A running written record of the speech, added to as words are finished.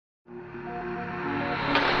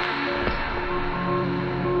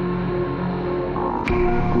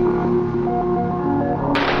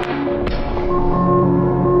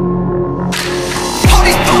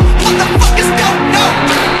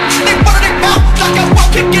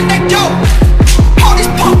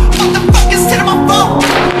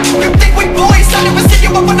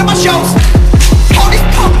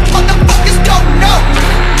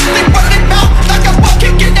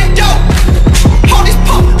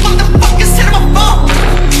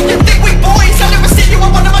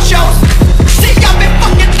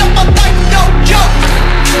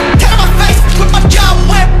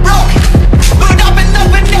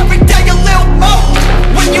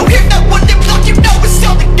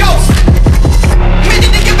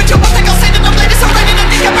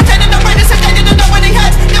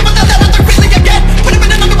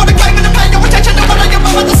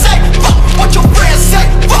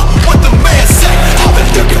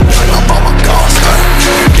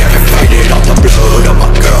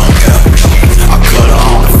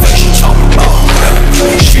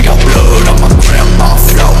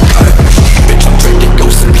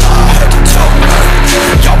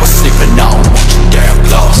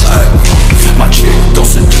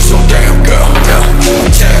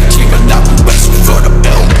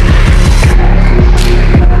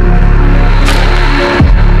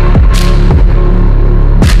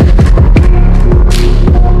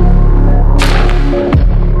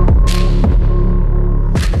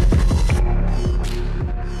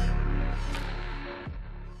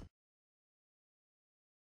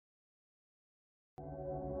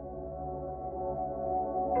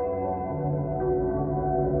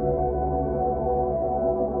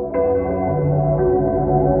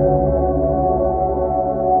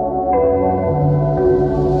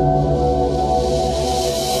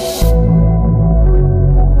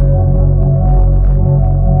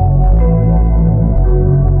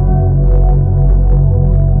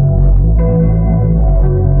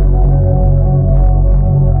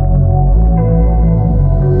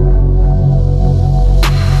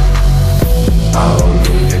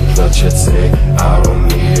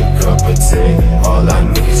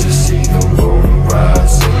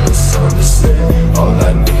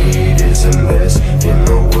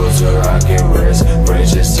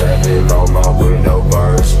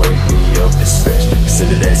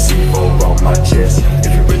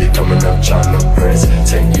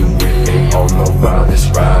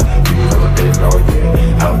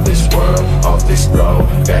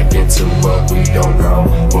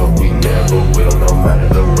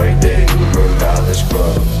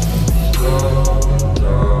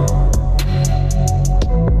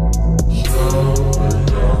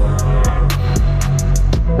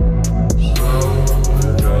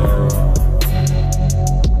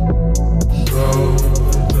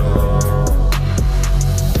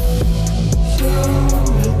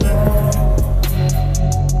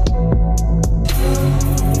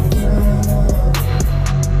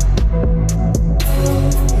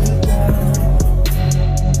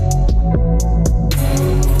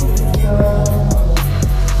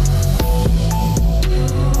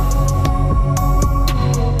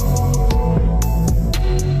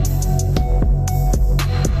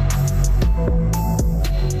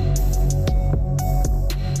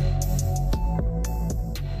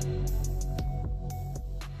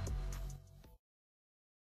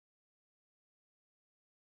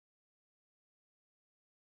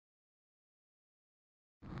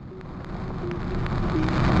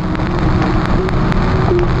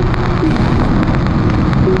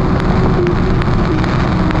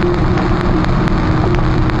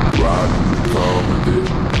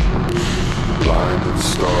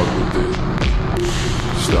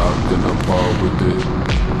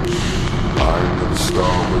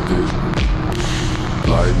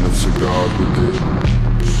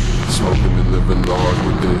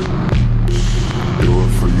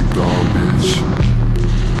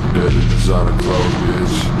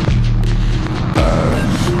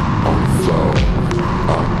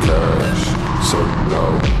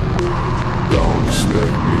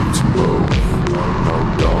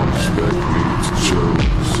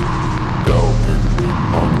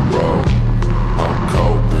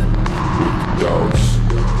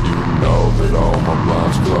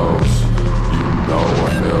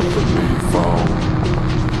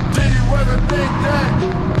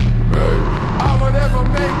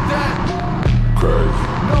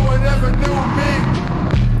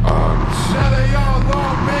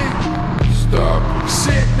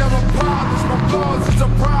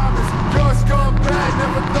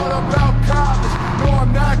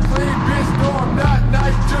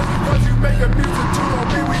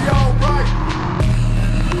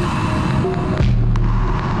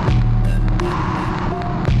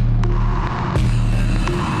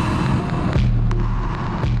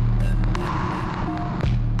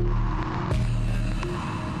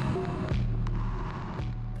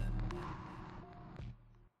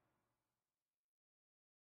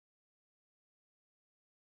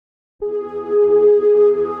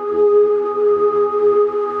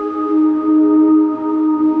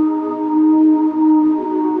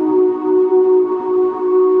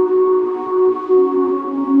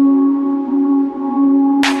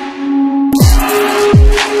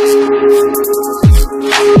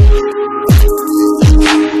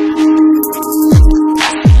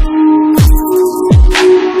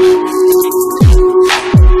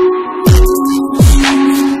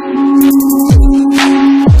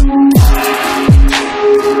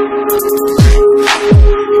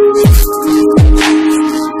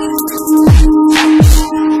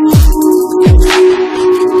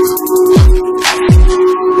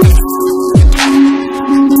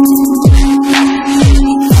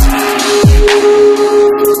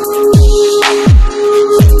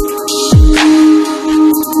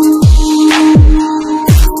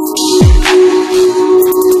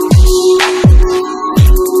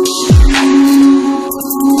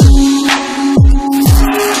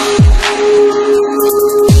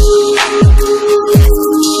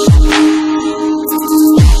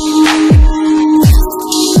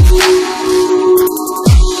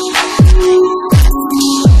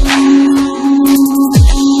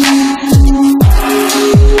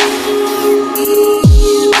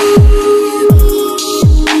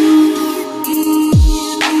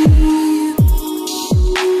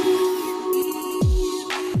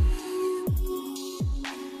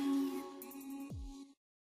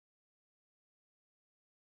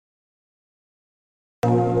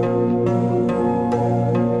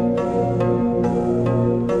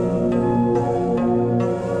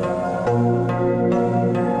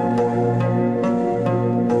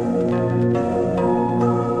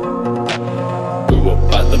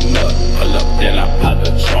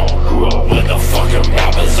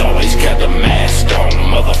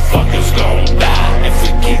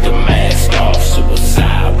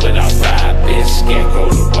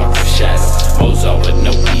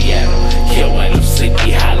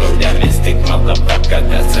got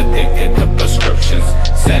that's addicted to prescriptions.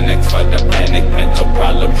 Xanax for the panic, mental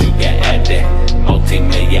problems you get added.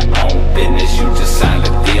 Multi-million own business, you just signed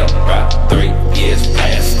a deal. About 3 years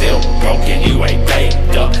past, still broken, you ain't paid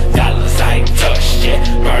up. Dollars I ain't touched yet,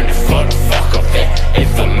 burning for the fuck of it.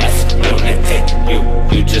 Infamous lunatic,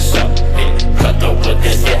 you just up it. Cut the wood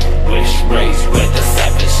to death wish, raised with the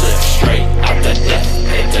 7 slip straight out the death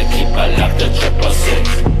pit to keep alive the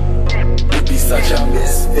 666. You be such a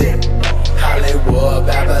misfit. Hollywood,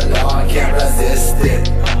 Babylon, can't resist it.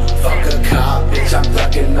 Fuck a cop, bitch, I'm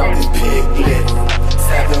ducking all these piglets.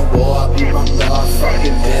 7 war, be my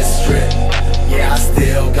motherfucking district. Yeah, I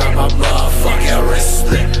still got my motherfucking wrist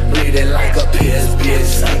split. Bleeding like a piss, bitch,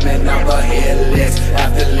 screaming out the hit list.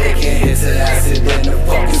 After licking hits of acid in the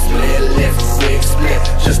fucking split lift. Big split,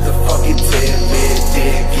 just a fucking tidbit,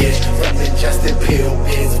 dig it. From ingested pill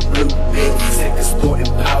bits, blue bit. Sick of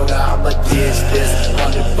sporting powder, I'ma ditch this.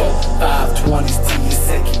 104, 520s to you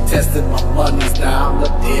sick, keep testing my monies. Now I'm a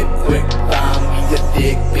dip quick, buy me a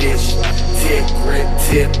dick, bitch. Tip grip,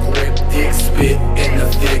 dick spit in the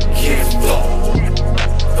thick kick.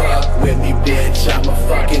 Fuck with me, bitch, I'm a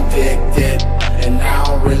fucking addicted. And I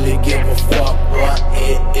don't really give a fuck what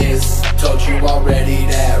it is. Told you already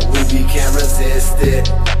that Ruby can't resist it.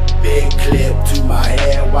 Big clip to my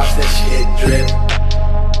head, watch that shit drip.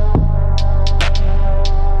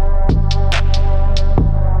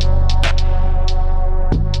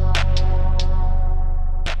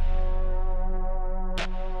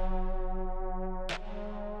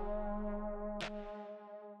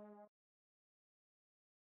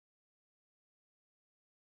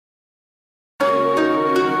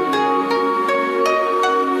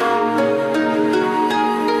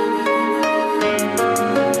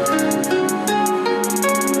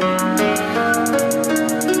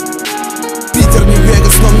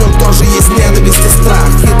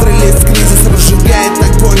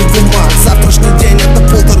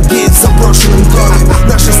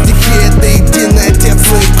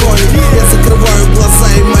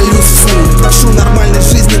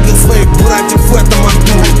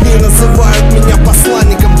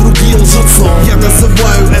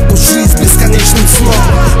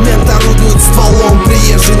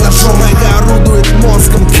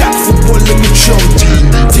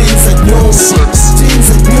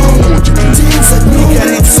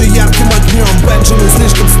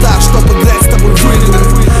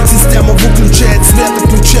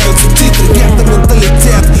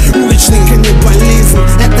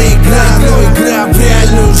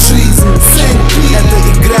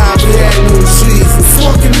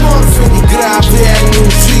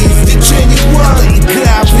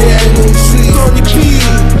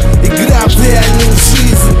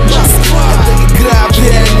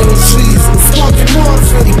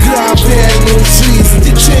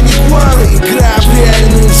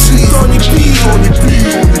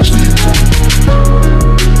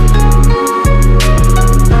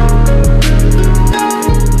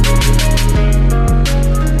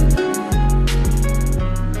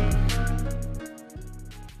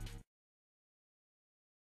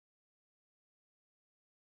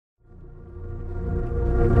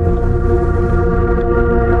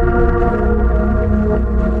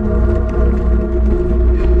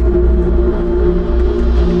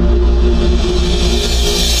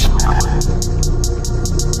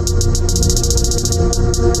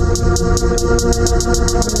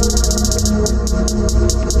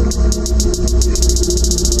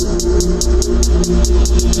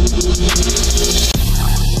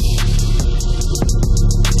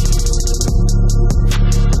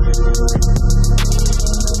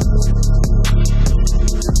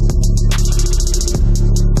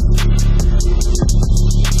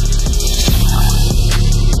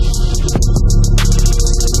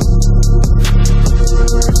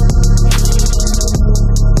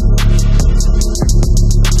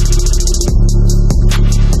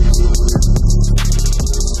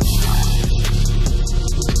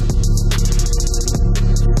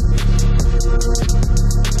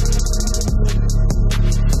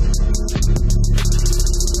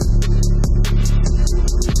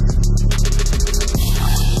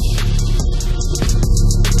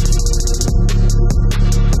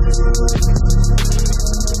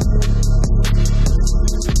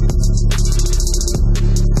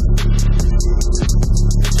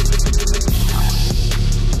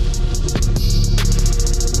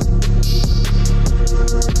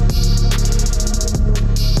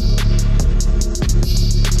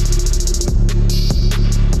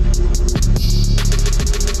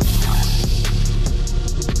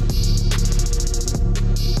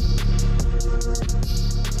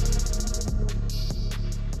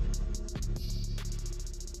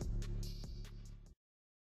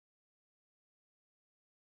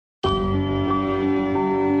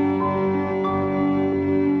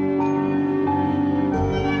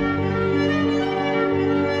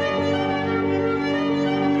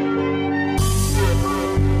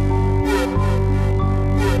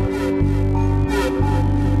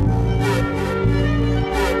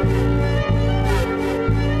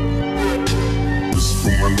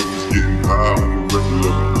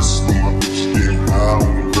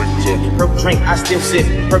 drink, I still sip.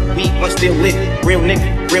 Perk weed, one still lit. Real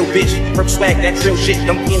nigga, real bitch. Perk swag, that real shit.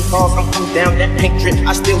 Them pin calls, I'm coming down, that pink drip.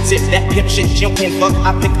 I still tip, that pimp shit. She don't pin fuck,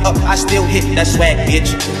 I pick up, I still hit. That swag,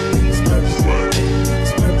 bitch.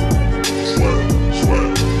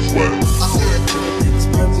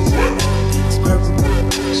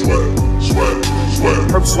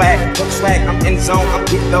 Perk swag, I'm in the zone, I'm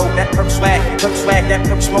get low. That perk swag, that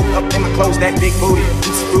perk smoke up in my clothes. That big booty,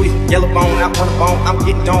 piece of fruity, yellow bone, I want a bone, I'm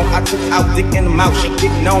getting on. I took out dick in the mouth, she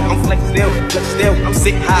getting on. I'm flex still, I'm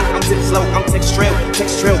sick high, I'm sick slow, I'm text trail,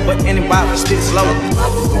 but anyway, I spit slow. I'm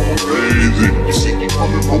going crazy, you see me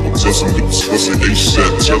coming home, tell some niggas bustin'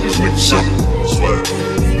 ASAP, tell these niggas something. Swag,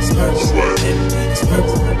 swag, swag,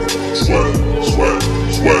 swag, swag,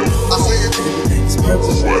 swag. I say it. Swag,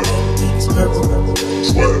 swag,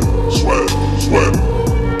 swag, swag.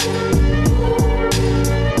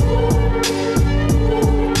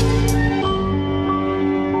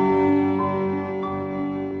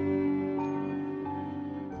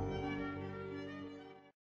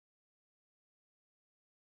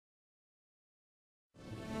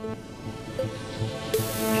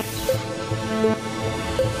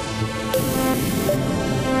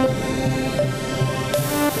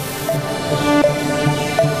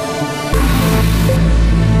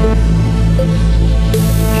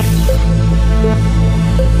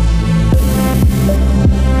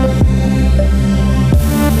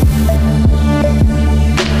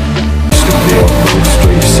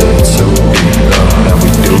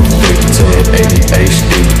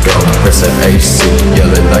 AC,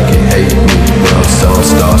 yelling like it hate me. When I'm song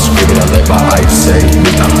start screaming, I let my ice save me.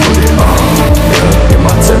 I put it on, yeah, get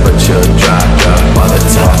my temperature dry. By the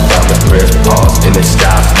time down the press pause in the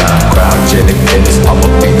stop. Cryogenic fitness, I'ma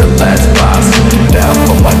be the last boss. Now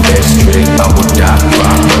for my next trick, I will die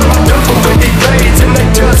trying. My double with these blades and they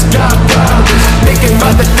just got wild. Thinking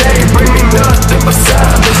by the day, bring me nothing but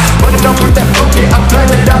silence. Running up with that funky, I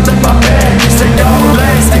planned it out in my bag. You say don't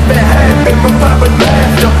last, keep it happy, provide with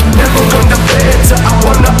laughter. Never come to bed till I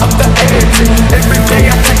wanna up the ante. Every day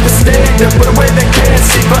I take the stand and put away they can't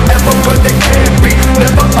see. Forever but they can't be,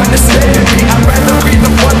 never understand me. I'd rather be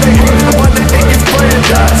the one they hate, the one they think is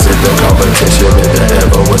grandiose. If the competition if there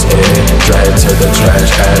ever was any, drag to the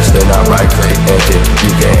trash ass, then I right click edit.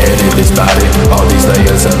 You can edit this body, all these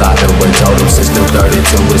layers a lot of weight. Total system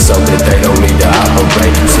 32 is something they don't need to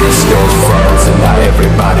operate. Systems frozen, not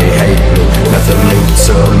everybody hate me. Nothing new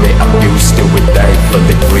to me, I'm used to it,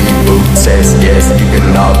 thankfully. Reboot test, yes, you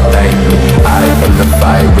can all thank me. I am the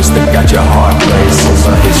virus that got your heart racing. If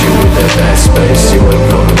I hit you with that bad space, you ain't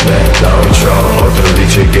coming back. No control, or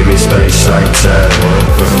delete you, give me space like time.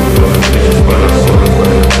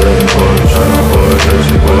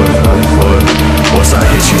 Once I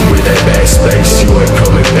hit you with that bad space, you ain't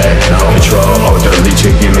coming back. No control, or delete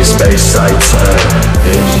you, give me space like time.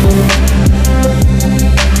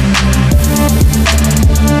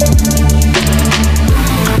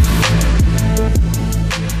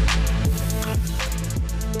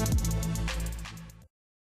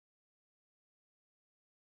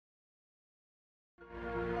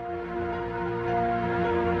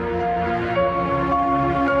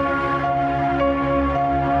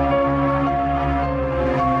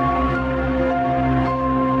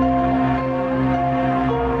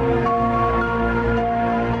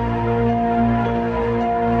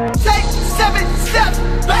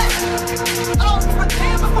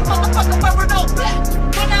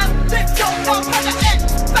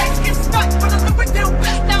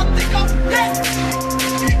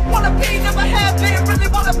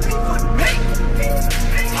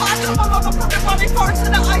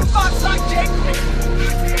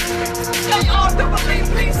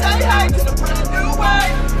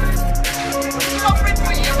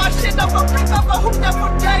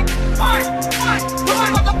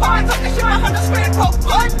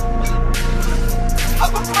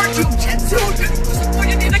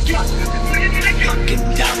 Looking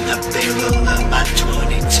down the barrel of my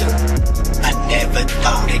 22, I never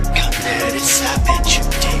thought it'd come to this. I bet you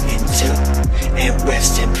didn't too. And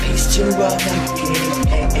rest in peace to all the kids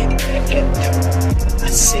and back at them. I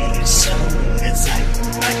see you soon as I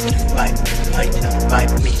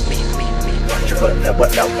might me. But never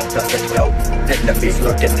know, doesn't know. Enemies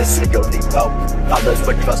looking to see your depot. Others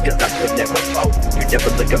would trust cause I could never vote. You never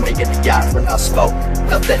look at me in the eyes when I spoke.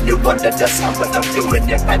 Nothing new under the sun when I'm doing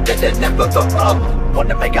it better than ever before.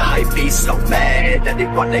 Wanna make a hype beat so mad.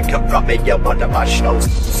 Anyone that come from me, yeah, one of my shows.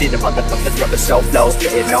 See the motherfuckers rubbing so low.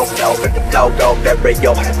 Getting no flow, but the flow go bury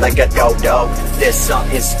your head like a dodo. This song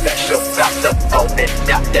is special, about the moment,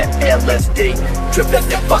 not the LSD.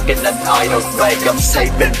 Tripping and fucking the night away. I'm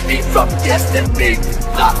saving me from destiny.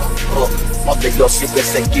 All of your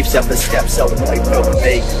secrets and keep 7 steps away from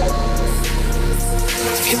me.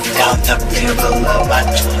 Walking down the river of my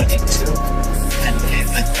 22, and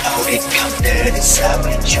never thought it come dirty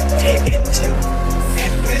savage you get into.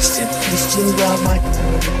 And rest in peace to all my